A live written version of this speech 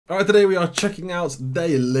Alright, today we are checking out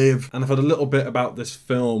They Live, and I've heard a little bit about this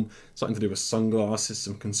film, something to do with sunglasses,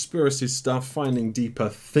 some conspiracy stuff, finding deeper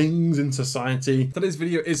things in society. Today's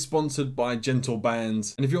video is sponsored by Gentle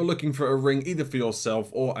Bands, and if you're looking for a ring either for yourself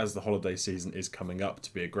or as the holiday season is coming up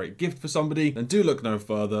to be a great gift for somebody, then do look no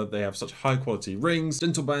further. They have such high quality rings.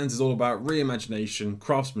 Gentle Bands is all about reimagination,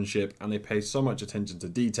 craftsmanship, and they pay so much attention to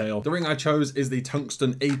detail. The ring I chose is the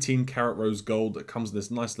tungsten 18 karat rose gold that comes in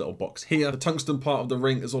this nice little box here. The tungsten part of the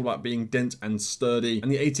ring is all about being dense and sturdy,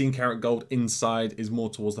 and the 18 karat gold inside is more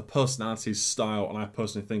towards the personality style, and I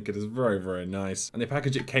personally think it is very, very nice. And the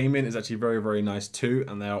package it came in is actually very, very nice too,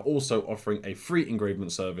 and they are also offering a free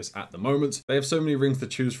engravement service at the moment. They have so many rings to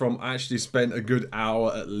choose from. I actually spent a good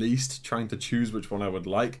hour at least trying to choose which one I would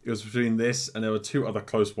like. It was between this and there were two other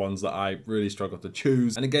close ones that I really struggled to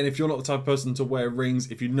choose. And again, if you're not the type of person to wear rings,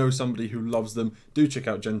 if you know somebody who loves them, do check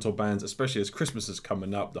out Gentle Bands, especially as Christmas is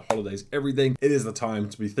coming up, the holidays, everything. It is the time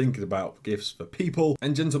to be thinking about gifts for people,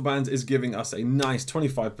 and Gentle Bands is giving us a nice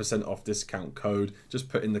 25% off discount code. Just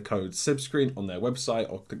put in the code SIBScreen on their website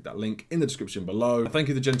or click that link in the description below. Thank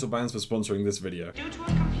you to Gentle Bands for sponsoring this video. Due to a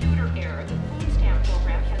computer error, the food stamp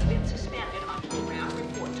program has been suspended until round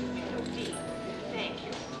report to POD. Thank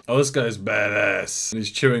you. Oh, this guy's badass. And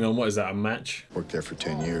he's chewing on, what is that, a match? Worked there for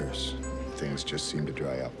 10 years. Things just seem to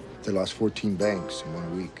dry up. They lost 14 banks in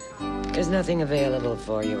 1 week. There's nothing available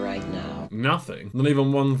for you right now. Nothing? Not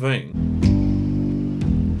even one thing?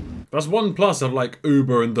 That's one plus of like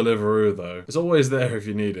Uber and Deliveroo though. It's always there if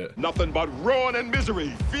you need it. Nothing but ruin and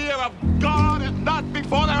misery. Fear of God is not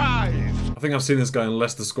before their eyes. I think I've seen this guy in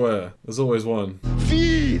Leicester Square. There's always one.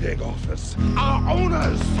 Feeding office. Our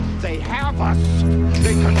owners. They have us.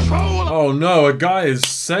 They control us. Oh no, a guy is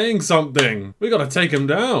saying something. We gotta take him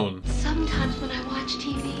down. Sometimes when I watch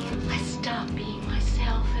TV, I stop being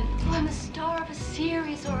myself and I'm a star of a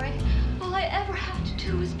series, or all I ever have to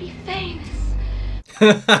do is be famous.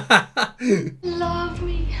 Love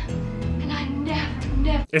me, and I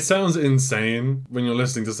never. It sounds insane when you're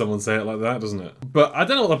listening to someone say it like that, doesn't it? But I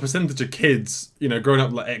don't know what the percentage of kids, you know, growing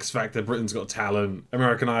up like X Factor, Britain's Got Talent,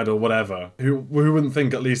 American Idol, whatever, who wouldn't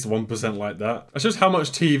think at least 1% like that. That's just how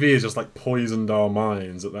much TV has just like poisoned our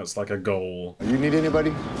minds that that's like a goal. You need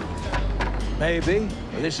anybody? Maybe.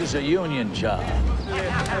 This is a union job.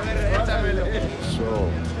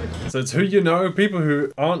 So it's who you know, people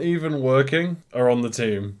who aren't even working are on the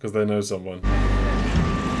team because they know someone.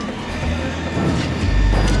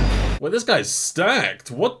 Wait, this guy's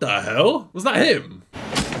stacked. What the hell? Was that him?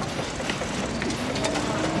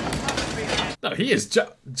 No, he is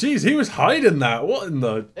jeez, he was hiding that. What in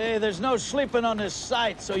the... Hey, there's no sleeping on this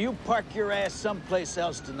site, so you park your ass someplace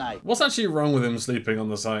else tonight. What's actually wrong with him sleeping on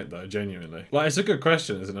the site though, genuinely? Like, it's a good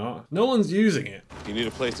question, is it not? No one's using it. You need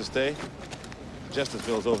a place to stay?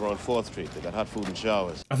 Chesterfield's over on 4th Street. They got hot food and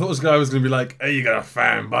showers. I thought this guy was gonna be like, hey, you got a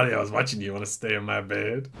fine body, I was watching you, wanna stay in my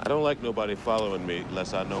bed? I don't like nobody following me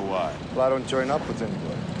unless I know why. Well, I don't join up with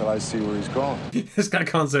anybody till I see where he's going. This guy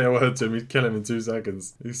can't say a word to him, he'd kill him in 2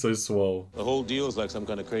 seconds. He's so swole. The whole deal's like some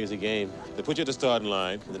kind of crazy game. They put you at the starting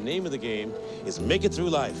line, and the name of the game is make it through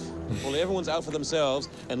life. Only everyone's out for themselves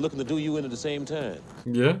and looking to do you in at the same time.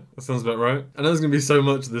 Yeah, that sounds about right. I know there's gonna be so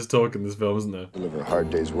much of this talk in this film, isn't there? Deliver a hard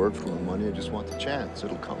day's work for my money. I just want the chance.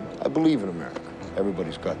 It'll come. I believe in America.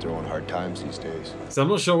 Everybody's got their own hard times these days. So I'm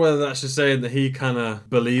not sure whether that's just saying that he kind of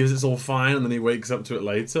believes it's all fine and then he wakes up to it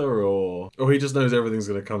later, or he just knows everything's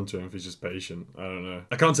gonna come to him if he's just patient. I don't know.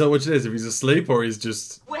 I can't tell which it is, if he's asleep or he's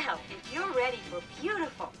just... Well, if you're ready for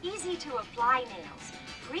beautiful, easy to apply nails,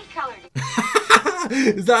 pre-colored...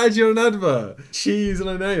 Is that actually an advert? Cheese and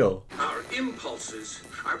a nail. Our impulses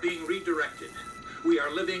are being redirected. We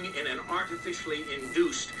are living in an artificially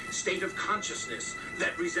induced state of consciousness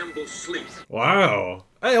that resembles sleep. Wow.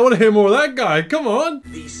 Hey, I want to hear more of that guy. Come on.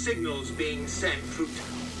 These signals being sent through...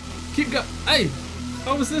 Keep going. Hey,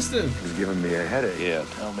 how was this then? He's giving me a headache. Yeah,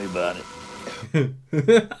 tell me about it.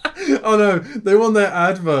 Oh no, they want their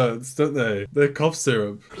adverts, don't they? Their cough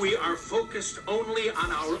syrup. We are focused only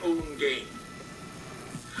on our own game.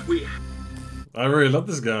 I really love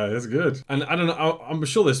this guy, that's good. And I don't know, I'm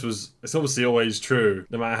sure it's obviously always true,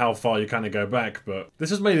 no matter how far you kind of go back, but this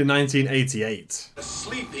was made in 1988. A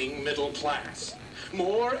sleeping middle class.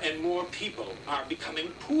 More and more people are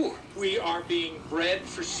becoming poor. We are being bred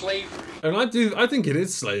for slavery. And I think it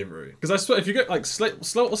is slavery. Because I swear, if you get like,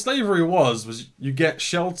 what slavery was you get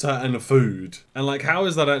shelter and food. And like, how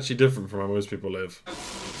is that actually different from how most people live?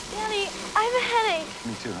 Daddy, I have a headache.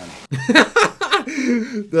 Me too, honey.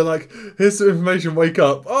 They're like, here's some information, wake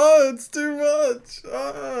up. Oh, it's too much.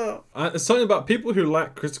 It's something about people who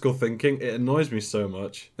lack critical thinking. It annoys me so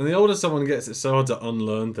much. And the older someone gets, it's so hard to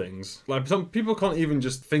unlearn things. Like, some people can't even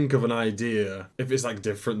just think of an idea if it's like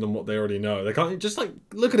different than what they already know. They can't just like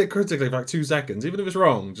look at it critically for like 2 seconds, even if it's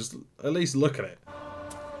wrong. Just at least look at it.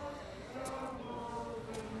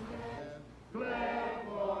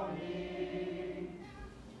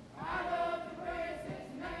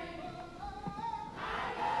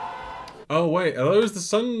 Oh wait, are those the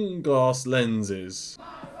sunglass lenses?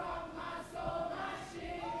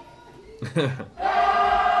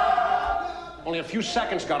 Only a few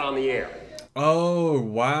seconds got on the air. Oh,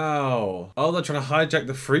 wow. Oh, they're trying to hijack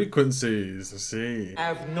the frequencies. I see.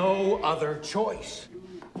 Have no other choice.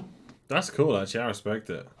 That's cool, actually. I respect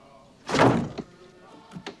it.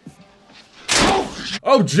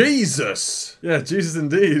 Oh, Jesus! Yeah, Jesus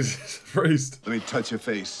indeed. Priest. Let me touch your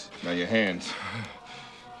face. Now your hands.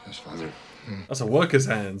 Yes, Father. That's a worker's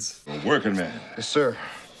hands. A working man. Yes, sir.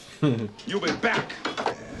 You'll be back.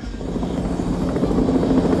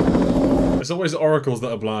 It's always oracles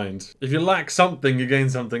that are blind. If you lack something, you gain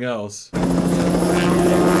something else.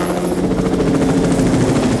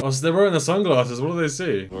 Oh, so they're wearing the sunglasses. What do they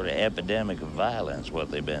see? Sort of epidemic of violence, what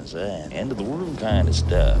they've been saying. End of the world kind of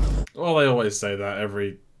stuff. Well, they always say that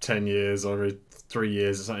every 10 years or every 3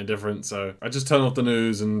 years or something different, so I just turn off the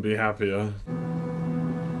news and be happier.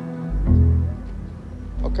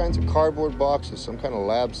 All kinds of cardboard boxes, some kind of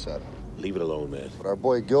lab setup. Leave it alone, man. But our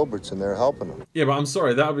boy Gilbert's in there helping him. Yeah, but I'm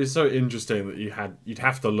sorry, that would be so interesting that you'd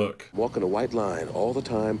have to look. Walking a white line all the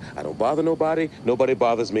time. I don't bother nobody. Nobody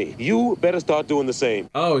bothers me. You better start doing the same.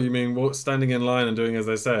 Oh, you mean standing in line and doing as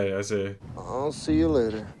they say? I see. I'll see you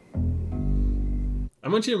later.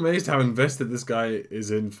 I'm actually amazed how invested this guy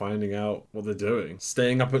is in finding out what they're doing.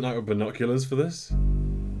 Staying up at night with binoculars for this?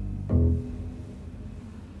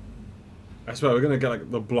 I swear, we're gonna get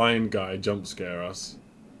like the blind guy jump scare us.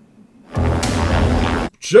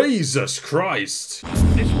 Jesus Christ!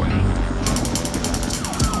 This way.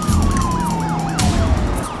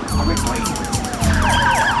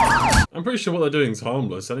 I'm pretty sure what they're doing is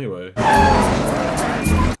harmless anyway.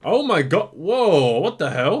 Oh my god, whoa, what the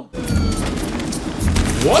hell?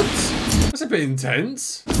 What? That's a bit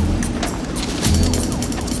intense.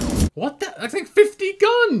 What the? I think 50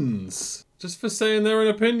 guns! Just for saying their own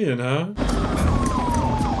opinion, huh?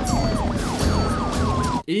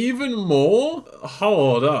 Even more?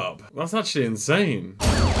 Hold up. That's actually insane.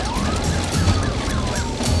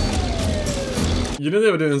 You knew they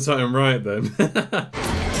were doing something right then.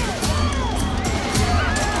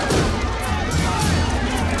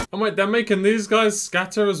 Oh wait, they're making these guys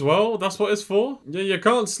scatter as well? That's what it's for? Yeah, you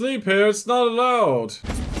can't sleep here, it's not allowed.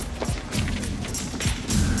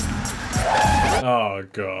 Oh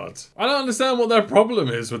god. I don't understand what their problem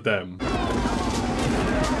is with them.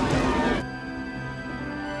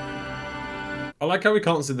 I like how we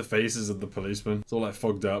can't see the faces of the policemen. It's all like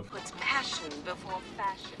fogged up. Puts passion before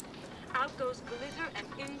fashion. Out goes glitter and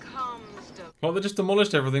in comes the... Well, they just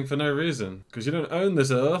demolished everything for no reason. Because you don't own this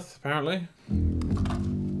earth, apparently.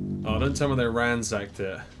 Oh, don't tell me they ransacked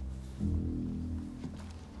it.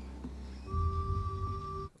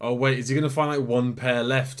 Oh wait, is he gonna find like 1 pair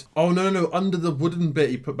left? Oh no, under the wooden bit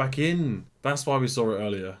he put back in. That's why we saw it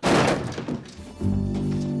earlier.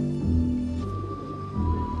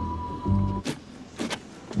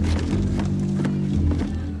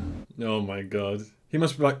 Oh my god. He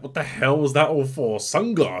must be like, what the hell was that all for?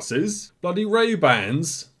 Sunglasses? Bloody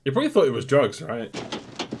Ray-Bans? You probably thought it was drugs, right?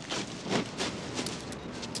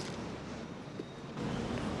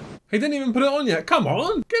 He didn't even put it on yet. Come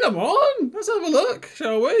on, get him on. Let's have a look,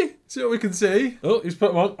 shall we? See what we can see. Oh, he's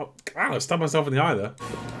put him on. Oh, I stabbed myself in the eye there.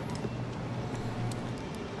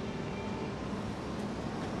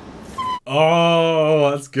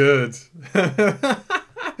 Oh, that's good.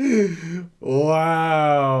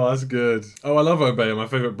 Wow, that's good. Oh, I love Obey, my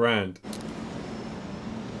favourite brand.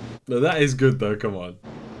 No, that is good though, come on.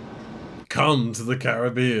 Come to the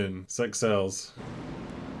Caribbean. Sex sells.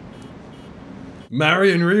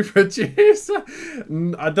 Marry and reproduce? I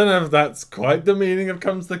don't know if that's quite the meaning of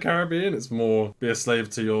come to the Caribbean. It's more be a slave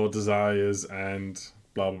to your desires and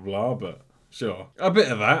blah blah blah, but sure. A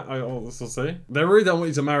bit of that, I'll say. They really don't want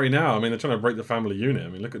you to marry now. I mean, they're trying to break the family unit. I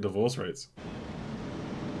mean, look at divorce rates.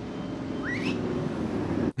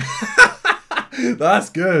 That's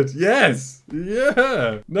good. Yes.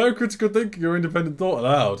 Yeah. No critical thinking or independent thought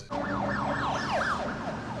allowed.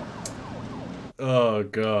 Oh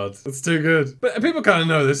god, it's too good. But people kind of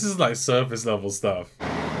know this is like surface level stuff.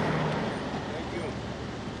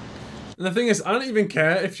 And the thing is, I don't even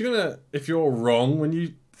care if you're wrong when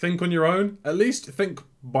you think on your own. At least think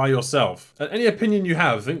by yourself. And any opinion you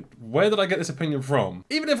have, think, where did I get this opinion from?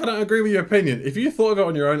 Even if I don't agree with your opinion, if you thought of it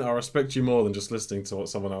on your own, I'll respect you more than just listening to what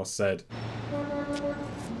someone else said.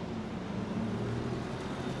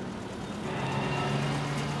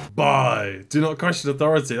 Bye. Do not question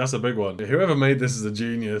authority. That's a big one. Whoever made this is a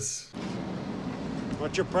genius.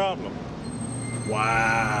 What's your problem?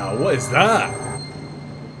 Wow, what is that?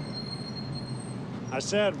 I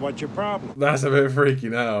said, what's your problem? That's a bit freaky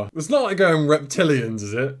now. It's not like going reptilians,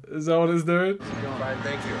 is it? Is that what it's doing? Fine,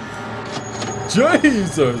 thank you.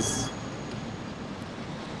 Jesus!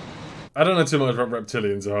 I don't know too much about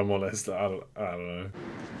reptilians, if I'm honest. I don't know.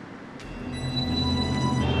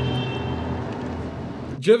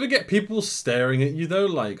 Do you ever get people staring at you though,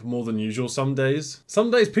 like more than usual some days?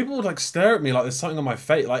 Some days people would like stare at me like there's something on my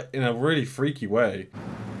face, like in a really freaky way.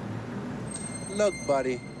 Look,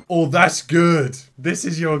 buddy. Oh, that's good. This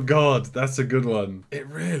is your god. That's a good one. It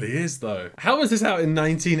really is though. How was this out in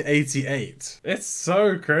 1988? It's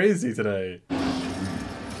so crazy today.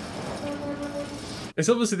 It's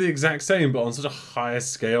obviously the exact same, but on such a higher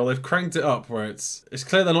scale. They've cranked it up where it's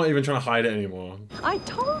clear they're not even trying to hide it anymore. I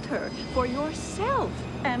told her, for yourself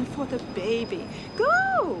and for the baby.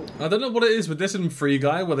 Go! I don't know what it is with this and Free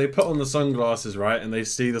Guy, where they put on the sunglasses, right, and they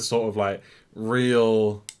see the sort of like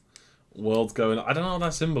real world going on. I don't know what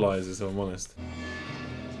that symbolizes, if I'm honest.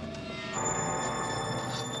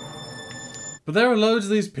 But there are loads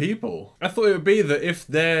of these people. I thought it would be that if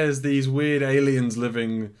there's these weird aliens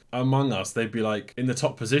living among us, they'd be like in the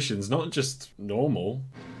top positions, not just normal.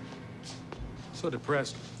 So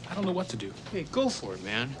depressed. I don't know what to do. Hey, go for it,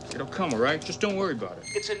 man. It'll come, all right? Just don't worry about it.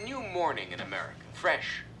 It's a new morning in America.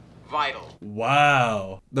 Fresh. Vital.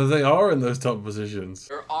 Wow. Though they are in those top positions.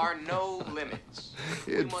 There are no limits.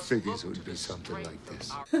 It figures it would be something like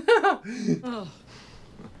this. Oh,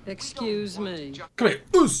 excuse me. Come here,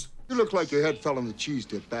 Oos! You look like your head fell on the cheese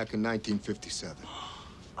dip back in 1957.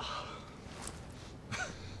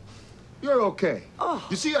 You're okay.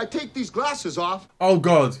 You see, I take these glasses off. Oh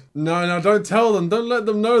God. No, don't tell them. Don't let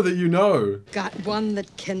them know that you know. Got one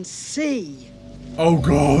that can see. Oh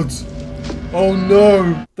God. Oh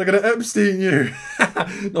no. They're gonna Epstein you.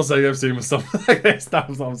 Not saying Epstein was something like this.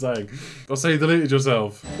 That's what I'm saying. I'll say you deleted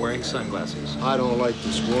yourself. Wearing sunglasses. I don't like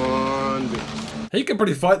this one bit. He can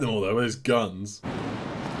pretty fight them all though with his guns.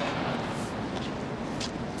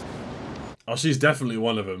 Oh, she's definitely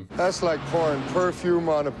one of them. That's like pouring perfume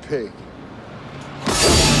on a pig.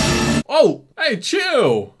 Oh, hey,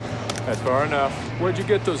 chill. That's far enough. Where'd you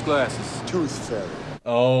get those glasses? Tooth fairy.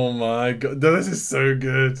 Oh my God, no, this is so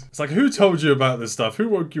good. It's like, who told you about this stuff? Who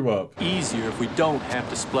woke you up? Easier if we don't have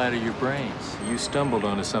to splatter your brains. You stumbled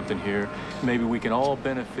onto something here. Maybe we can all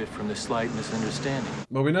benefit from this slight misunderstanding.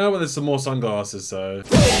 Well, we know there's some more sunglasses, so...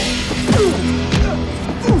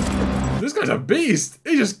 This guy's a beast!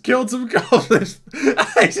 He just killed some goblins!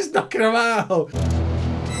 He's just knocking them out!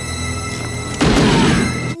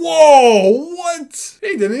 Whoa! What?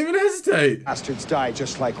 He didn't even hesitate! Bastards die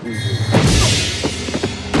just like we do.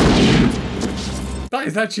 That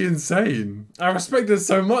is actually insane. I respect this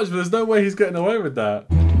so much, but there's no way he's getting away with that.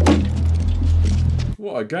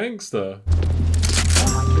 What a gangster.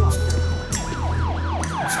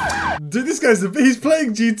 Dude, this guy's he's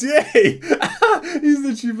playing GTA! He's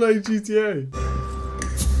literally playing GTA.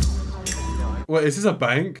 Wait, is this a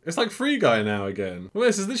bank? It's like Free Guy now again. Wait,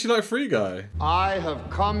 this is literally like Free Guy. I have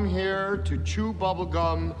come here to chew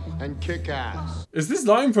bubblegum and kick ass. Is this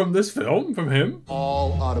line from this film? From him?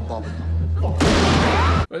 All out of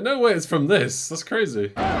bubblegum. Wait, no way it's from this. That's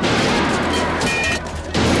crazy.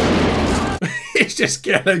 He's just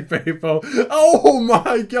killing people. Oh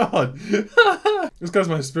my God. This guy's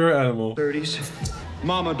my spirit animal. 30s.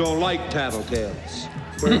 Mama don't like tattletales.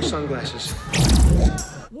 Wearing sunglasses.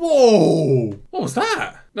 Whoa! What was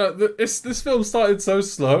that? No, this film started so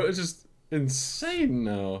slow, it's just insane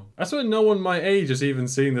now. I swear no one my age has even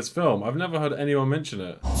seen this film. I've never heard anyone mention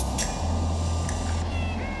it.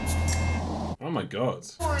 Oh my God.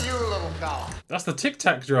 Who are you, little fella? That's the Tic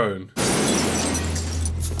Tac drone.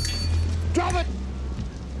 Drop it!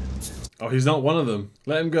 Oh, he's not one of them.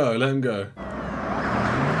 Let him go, let him go.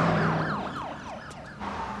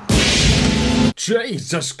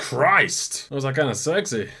 Jesus Christ! That was like kind of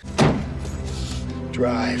sexy.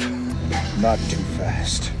 Drive. Not too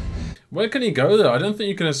fast. Where can he go though? I don't think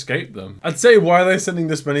you can escape them. I'd say why are they sending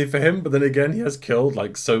this many for him, but then again, he has killed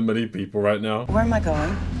like so many people right now. Where am I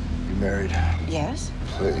going? You married? Yes?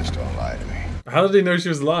 Please don't lie to me. How did he know she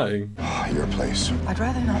was lying? Your place. I'd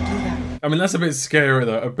rather not do that. I mean, that's a bit scary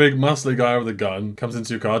though. A big muscly guy with a gun comes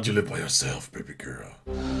into your car. Do you live by yourself, baby girl?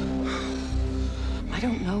 I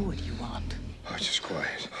don't know what you want. Oh, just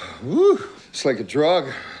quiet. Woo! It's like a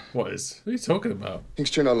drug. What is? What are you talking about? Things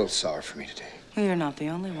turned out a little sour for me today. You're not the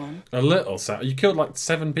only one. A little sad. You killed like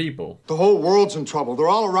 7 people. The whole world's in trouble. They're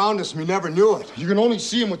all around us and we never knew it. You can only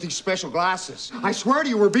see them with these special glasses. I swear to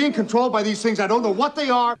you, we're being controlled by these things. I don't know what they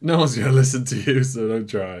are. No one's gonna listen to you, so don't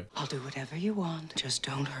try. I'll do whatever you want. Just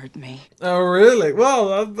don't hurt me. Oh, really?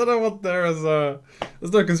 Well, I don't know what there is.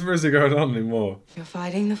 There's no conspiracy going on anymore. You're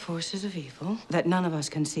fighting the forces of evil that none of us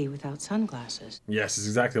can see without sunglasses. Yes, it's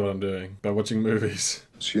exactly what I'm doing by watching movies.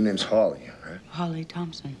 So your name's Holly, right? Holly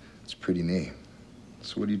Thompson. It's a pretty name.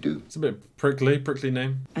 So what do you do? It's a bit prickly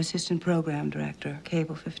name. Assistant Program Director,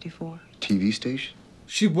 Cable 54. TV station?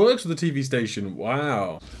 She works with the TV station.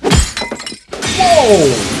 Wow.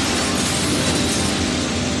 Whoa!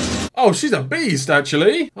 Oh, she's a beast,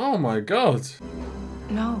 actually. Oh my god.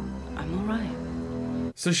 No, I'm all right.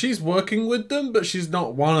 So she's working with them, but she's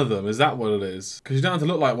not one of them. Is that what it is? Because you don't have to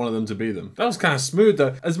look like one of them to be them. That was kind of smooth,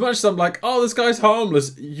 though. As much as I'm like, oh, this guy's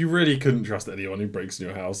harmless, you really couldn't trust anyone who breaks in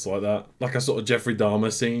your house like that. Like a sort of Jeffrey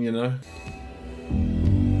Dahmer scene, you know?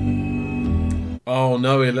 Oh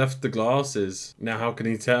no, he left the glasses. Now how can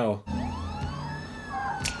he tell?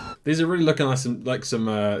 These are really looking like some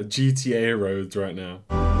GTA roads right now.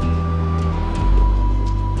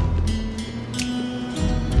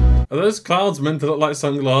 Are those clouds meant to look like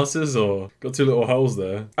sunglasses or got 2 little holes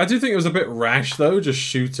there? I do think it was a bit rash though, just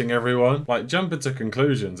shooting everyone. Like jumping to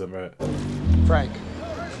conclusions a bit. Frank.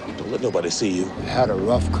 Don't let nobody see you. I had a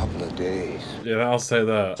rough couple of days. Yeah, I'll say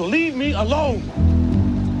that. So leave me alone.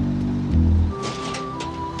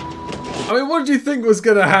 I mean, what did you think was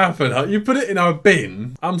gonna happen? Huh? You put it in a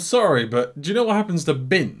bin. I'm sorry, but do you know what happens to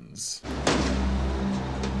bins?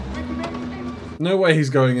 No way he's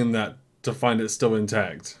going in that to find it still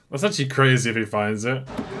intact. That's actually crazy if he finds it.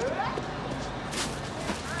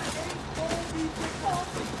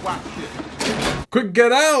 Quick,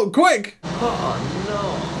 get out! Quick! Oh,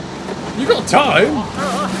 no. You got time?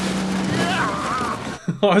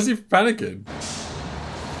 Why is he panicking?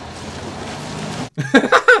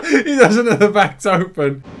 He doesn't know the back's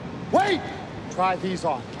open. Wait! Try these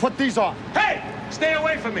on. Put these on. Hey! Stay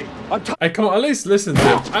away from me! Hey, come on, at least listen to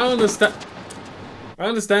him. I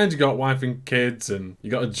understand you got wife and kids and you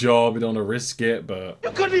got a job, you don't want to risk it, but... You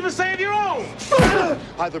couldn't even save your own!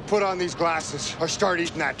 Either put on these glasses or start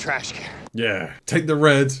eating that trash can. Yeah, take the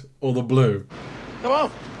red or the blue. Come on!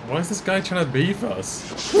 Why is this guy trying to beef us?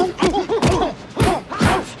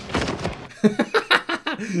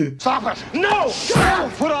 Stop it! No!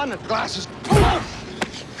 Put on the glasses!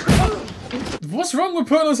 What's wrong with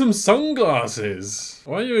putting on some sunglasses?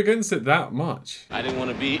 Why are you against it that much? I didn't want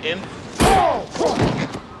to be in. Oh!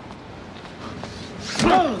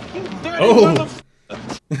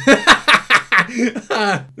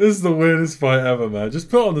 This is the weirdest fight ever, man. Just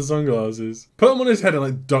put on the sunglasses. Put them on his head and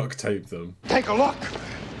like duct tape them. Take a look.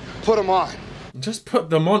 Put them on. Just put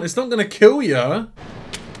them on. It's not gonna kill you.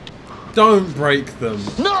 Don't break them.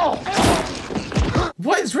 No!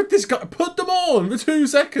 What is with this guy? Put them on for 2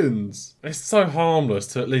 seconds. It's so harmless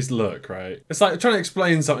to at least look, right? It's like trying to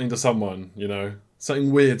explain something to someone, you know? Something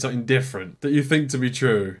weird, something different that you think to be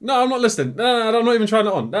true. No, I'm not listening. No, I'm not even trying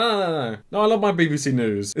it on. No. No, I love my BBC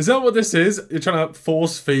News. Is that what this is? You're trying to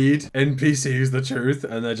force feed NPCs the truth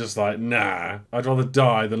and they're just like, nah, I'd rather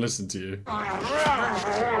die than listen to you.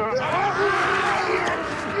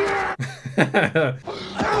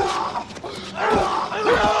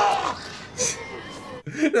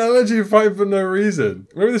 Now let you fight for no reason.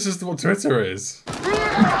 Maybe this is just what Twitter is.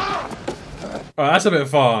 Alright, that's a bit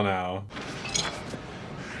far now.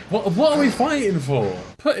 What are we fighting for?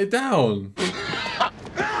 Put it down.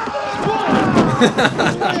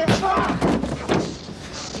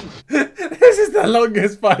 This is the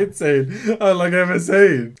longest fight scene I've like ever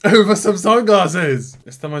seen. Over some sunglasses.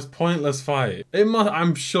 It's the most pointless fight.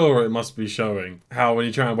 I'm sure it must be showing how when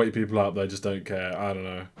you try and wake people up, they just don't care. I don't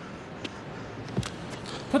know.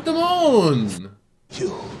 Put them on!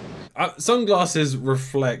 Sunglasses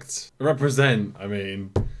represent, I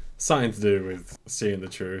mean, something to do with seeing the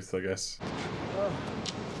truth, I guess.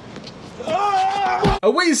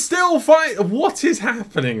 Are we still fighting? What is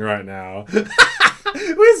happening right now?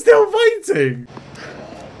 We're still fighting!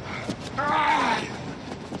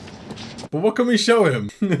 But what can we show him?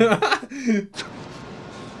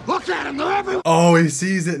 Look at him, they're everywhere! Oh, he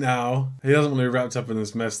sees it now. He doesn't want to be wrapped up in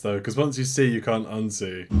this mess though, because once you see, you can't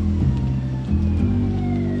unsee.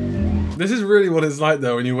 This is really what it's like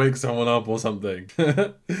though when you wake someone up or something.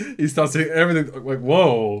 You start seeing everything, like,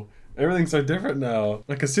 whoa, everything's so different now.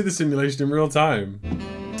 I can see the simulation in real time.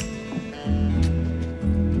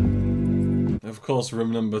 Of course,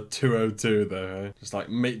 room number 202 though, eh? Just like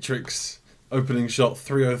Matrix Opening shot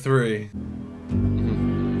 303.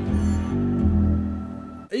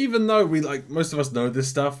 Even though we, like, most of us know this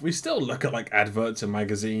stuff, we still look at, like, adverts in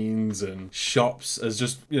magazines and shops as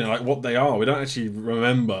just, you know, like, what they are. We don't actually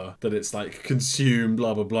remember that it's, like, consume,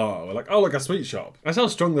 blah, blah, blah. We're like, oh, like a sweet shop. That's how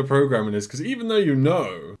strong the programming is, because even though you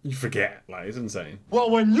know, you forget. Like, it's insane. Well,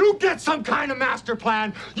 when you get some kind of master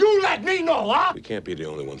plan, you let me know, huh? We can't be the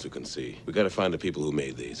only ones who can see. We gotta find the people who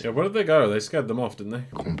made these. Yeah, where did they go? They scared them off, didn't they?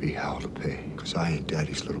 Gonna be hell to pay, because I ain't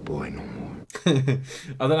daddy's little boy no more. I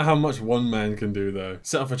don't know how much one man can do, though.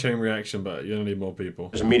 Set off a chain reaction, but you're gonna need more people.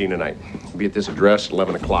 There's a meeting tonight. Be at this address,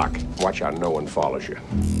 11 o'clock. Watch out no one follows you.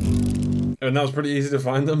 And that was pretty easy to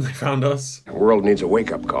find them. They found us. The world needs a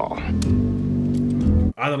wake-up call.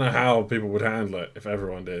 I don't know how people would handle it if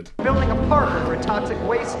everyone did. Building a park for a toxic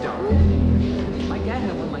waste dump. My dad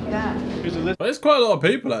had one like that. But it's quite a lot of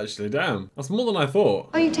people, actually. Damn. That's more than I thought.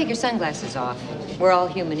 Oh, you take your sunglasses off. We're all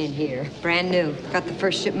human in here. Brand new. Got the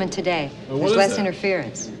first shipment today. Oh, There's less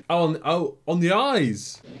interference. Oh, on the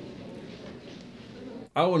eyes.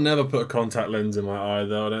 I will never put a contact lens in my eye,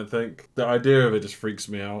 though, I don't think. The idea of it just freaks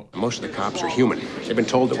me out. Most of the cops are human. They've been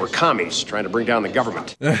told that we're commies trying to bring down the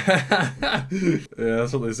government. Yeah,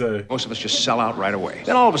 that's what they say. Most of us just sell out right away.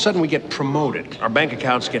 Then all of a sudden we get promoted. Our bank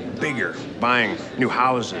accounts get bigger, buying new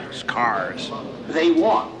houses, cars. They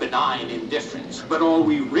want benign indifference, but all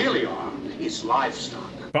we really are is livestock.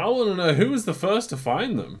 But I want to know who was the first to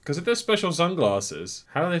find them. Because if they're special sunglasses,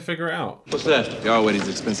 how do they figure it out? What's that? They all wear these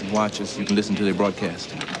expensive watches. You can listen to their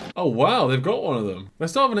broadcast. Oh, wow, they've got one of them. They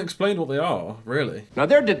still haven't explained what they are, really. Now,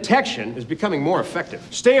 their detection is becoming more effective.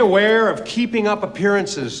 Stay aware of keeping up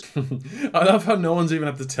appearances. I love how no one's even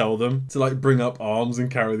have to tell them to, like, bring up arms and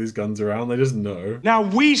carry these guns around. They just know. Now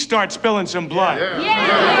we start spilling some blood.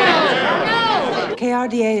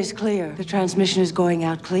 KRDA is clear. The transmission is going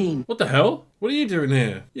out clean. What the hell? What are you doing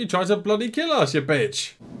here? You tried to bloody kill us, you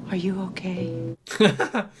bitch. Are you okay?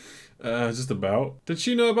 Just about. Did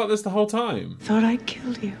she know about this the whole time? Thought I'd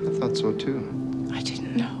killed you. I thought so too. I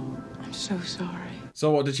didn't know. I'm so sorry.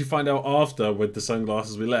 So what did she find out after with the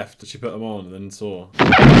sunglasses we left? Did she put them on and then saw?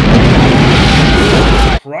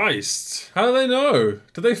 Christ! How do they know?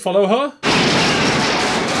 Did they follow her?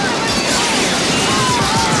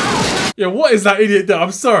 Yeah, what is that idiot doing?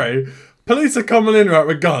 I'm sorry. Police are coming in, right,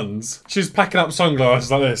 with guns. She's packing up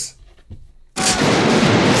sunglasses like this.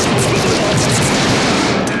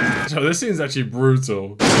 So this scene's actually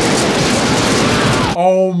brutal.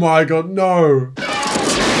 Oh my god, no!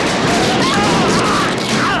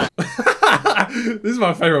 This is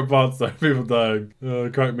my favourite part though, people dying. Oh,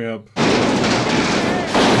 crack me up.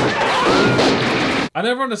 I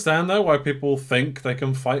never understand though why people think they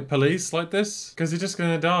can fight police like this, because you're just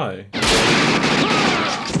gonna die.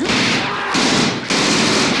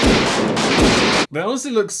 They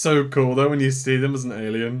honestly look so cool though when you see them as an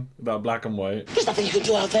alien, that black and white. There's nothing you can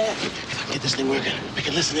do out there. Get this thing working. We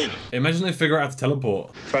can listen in. Imagine they figure out how to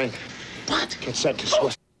teleport. Frank. What? Consent to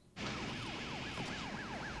Swiss.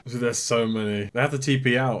 There's so many. They have to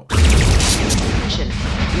TP out.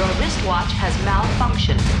 Your wristwatch has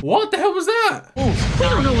malfunctioned. What the hell was that? We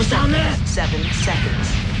don't know what's down there. 7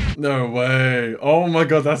 seconds. No way. Oh my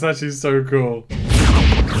god, that's actually so cool.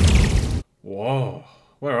 Whoa.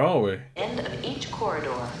 Where are we? End of each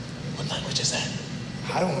corridor. What language is that?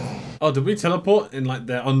 I don't know. Oh, did we teleport in like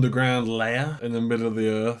their underground lair in the middle of the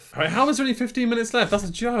earth? Wait, how is there only 15 minutes left? That's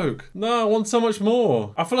a joke. No, I want so much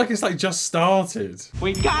more. I feel like it's like just started.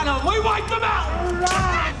 We got them. We wiped them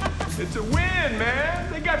out. It's a win,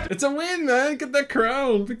 man. They got. It's a win, man. Get that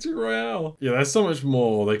crown. Victory Royale. Yeah, there's so much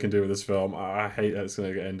more they can do with this film. I hate that it's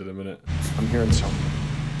going to get ended in a minute. I'm hearing something.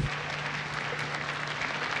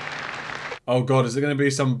 Oh god, is it going to be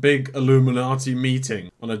some big Illuminati meeting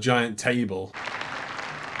on a giant table?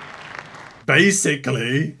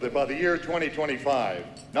 Basically. By the year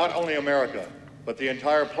 2025, not only America, but the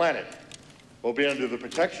entire planet will be under the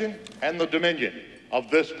protection and the dominion of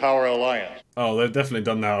this power alliance. Oh, they've definitely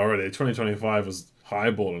done that already. 2025 was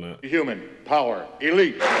highballing it. Human power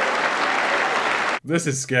elite. This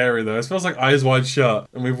is scary though. It feels like Eyes Wide Shut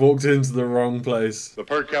and we've walked into the wrong place. The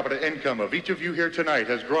per capita income of each of you here tonight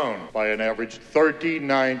has grown by an average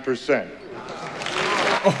 39%.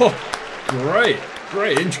 Oh, great.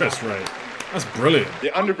 Great interest rate. That's brilliant.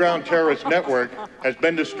 The underground terrorist network has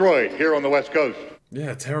been destroyed here on the West Coast.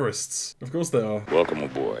 Yeah, terrorists. Of course they are. Welcome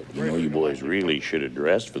aboard. You know you boys really should have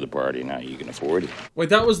dressed for the party, now you can afford it. Wait,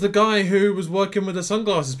 that was the guy who was working with the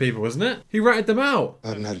sunglasses people, wasn't it? He ratted them out. I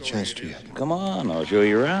haven't had a chance to yet. Come on, I'll show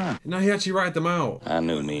you around. No, he actually ratted them out. I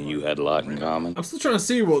knew me and you had a lot in common. I'm still trying to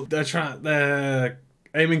see what they're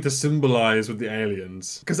aiming to symbolize with the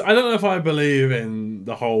aliens. Because I don't know if I believe in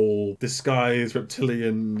the whole disguised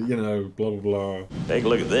reptilian, you know, blah, blah, blah. Take a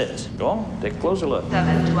look at this. Go on, take a closer look.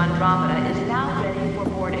 7 to Andromeda is now ready for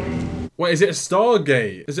boarding. Wait, is it a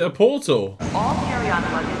Stargate? Is it a portal? All carry-on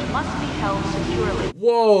luggage must be held securely.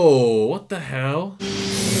 Whoa, what the hell?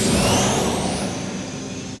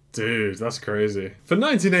 Dude, that's crazy. For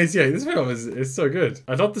 1988, this film is so good.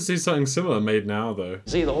 I'd love to see something similar made now, though.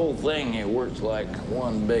 See, the whole thing, it works like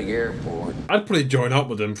one big airport. I'd probably join up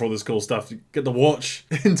with them for all this cool stuff. Get the watch,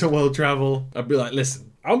 interworld travel. I'd be like, listen,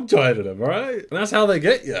 I'm joining them, alright? And that's how they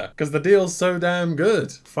get you, because the deal's so damn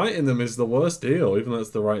good. Fighting them is the worst deal, even though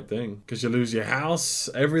it's the right thing. Because you lose your house,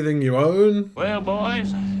 everything you own. Well,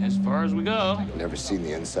 boys, as far as we go. Never seen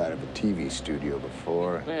the inside of a TV studio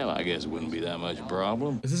before. Well, I guess it wouldn't be that much a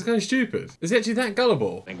problem. Is this guy stupid? Is he actually that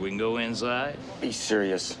gullible? Think we can go inside? Be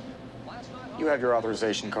serious. You have your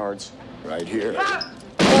authorization cards. Right here.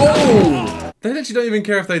 Oh! They actually don't even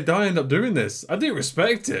care if they die end up doing this. I do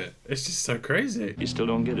respect it. It's just so crazy. You still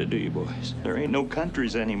don't get it, do you, boys? There ain't no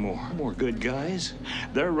countries anymore. More good guys.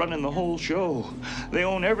 They're running the whole show. They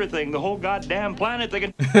own everything, the whole goddamn planet. They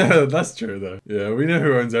can... That's true, though. Yeah, we know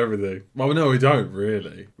who owns everything. Well, no, we don't,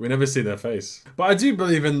 really. We never see their face. But I do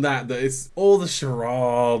believe in that it's all the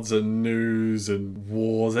charades and news and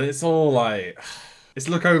wars, and it's all like... It's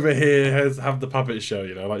look over here, have the puppet show,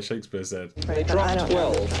 you know, like Shakespeare said. They dropped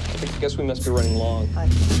 12. I guess we must be running long.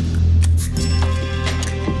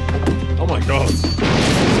 Oh my god.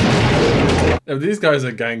 Yeah, these guys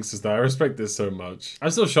are gangsters though, I respect this so much.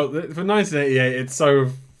 I'm still shocked that for 1988, it's so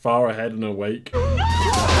far ahead and awake.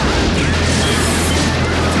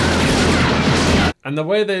 And the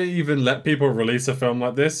way they even let people release a film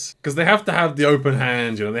like this, because they have to have the open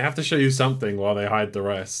hand, you know, they have to show you something while they hide the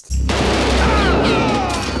rest.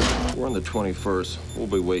 We're on the 21st. We'll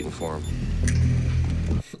be waiting for him.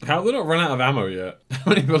 How have they not run out of ammo yet? How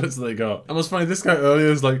many bullets have they got? And what's funny, this guy earlier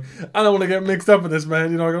was like, I don't want to get mixed up in this,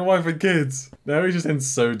 man. You know, I got a wife and kids. Now he's just in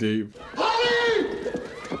so deep.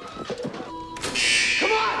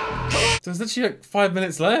 So there's literally like 5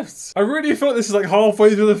 minutes left. I really feel like this is like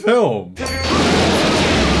halfway through the film.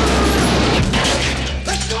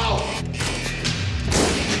 Let's go!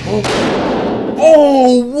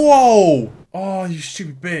 Oh, whoa! Oh, you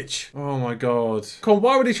stupid bitch. Oh my god. Come on,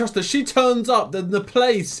 why would he trust her? She turns up, then the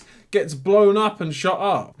place gets blown up and shot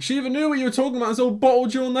up. She even knew what you were talking about and still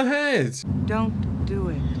bottled you on the head. Don't do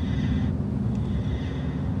it.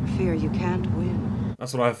 I fear you can't win.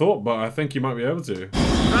 That's what I thought, but I think you might be able to.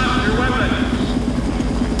 Drop your weapon!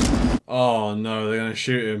 Oh no, they're gonna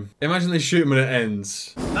shoot him. Imagine they shoot him and it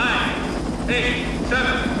ends. 9, 8,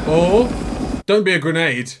 7. Or, don't be a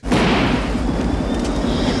grenade.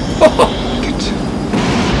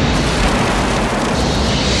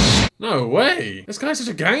 No way! This guy's such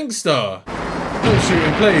a gangster! Don't shoot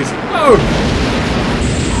him, please! No!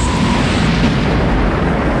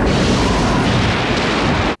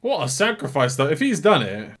 What a sacrifice, though. If he's done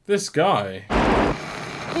it, this guy.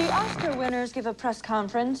 The Oscar winners give a press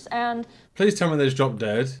conference and... Please tell me they just dropped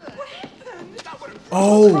dead.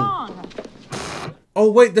 Oh!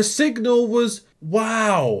 Oh, wait, the signal was...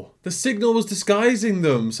 Wow! The signal was disguising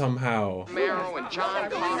them somehow. Marrow and John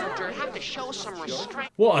Carpenter have to show some restraint.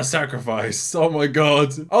 What a sacrifice. Oh my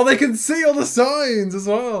god. Oh, they can see all the signs as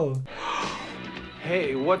well.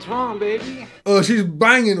 Hey, what's wrong, baby? Oh, she's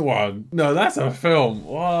banging one. No, that's a film.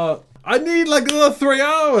 What? I need like another 3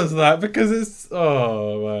 hours of that because it's...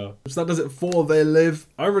 Oh, wow. So that does it for They Live.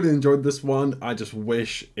 I really enjoyed this one. I just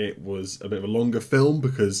wish it was a bit of a longer film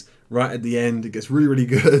because right at the end it gets really, really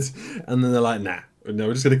good. And then they're like, nah. No,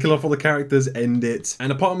 we're just going to kill off all the characters, end it.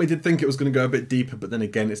 And a part of me did think it was going to go a bit deeper, but then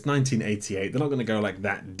again, it's 1988. They're not going to go like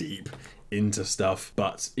that deep into stuff,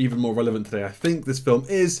 but even more relevant today, I think this film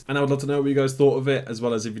is. And I would love to know what you guys thought of it, as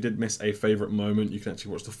well as if you did miss a favourite moment, you can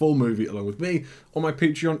actually watch the full movie along with me on my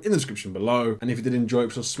Patreon in the description below. And if you did enjoy it,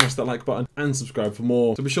 be sure to smash that like button and subscribe for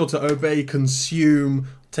more. So be sure to obey, consume,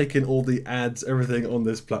 take in all the ads, everything on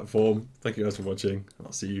this platform. Thank you guys for watching, and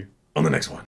I'll see you on the next one.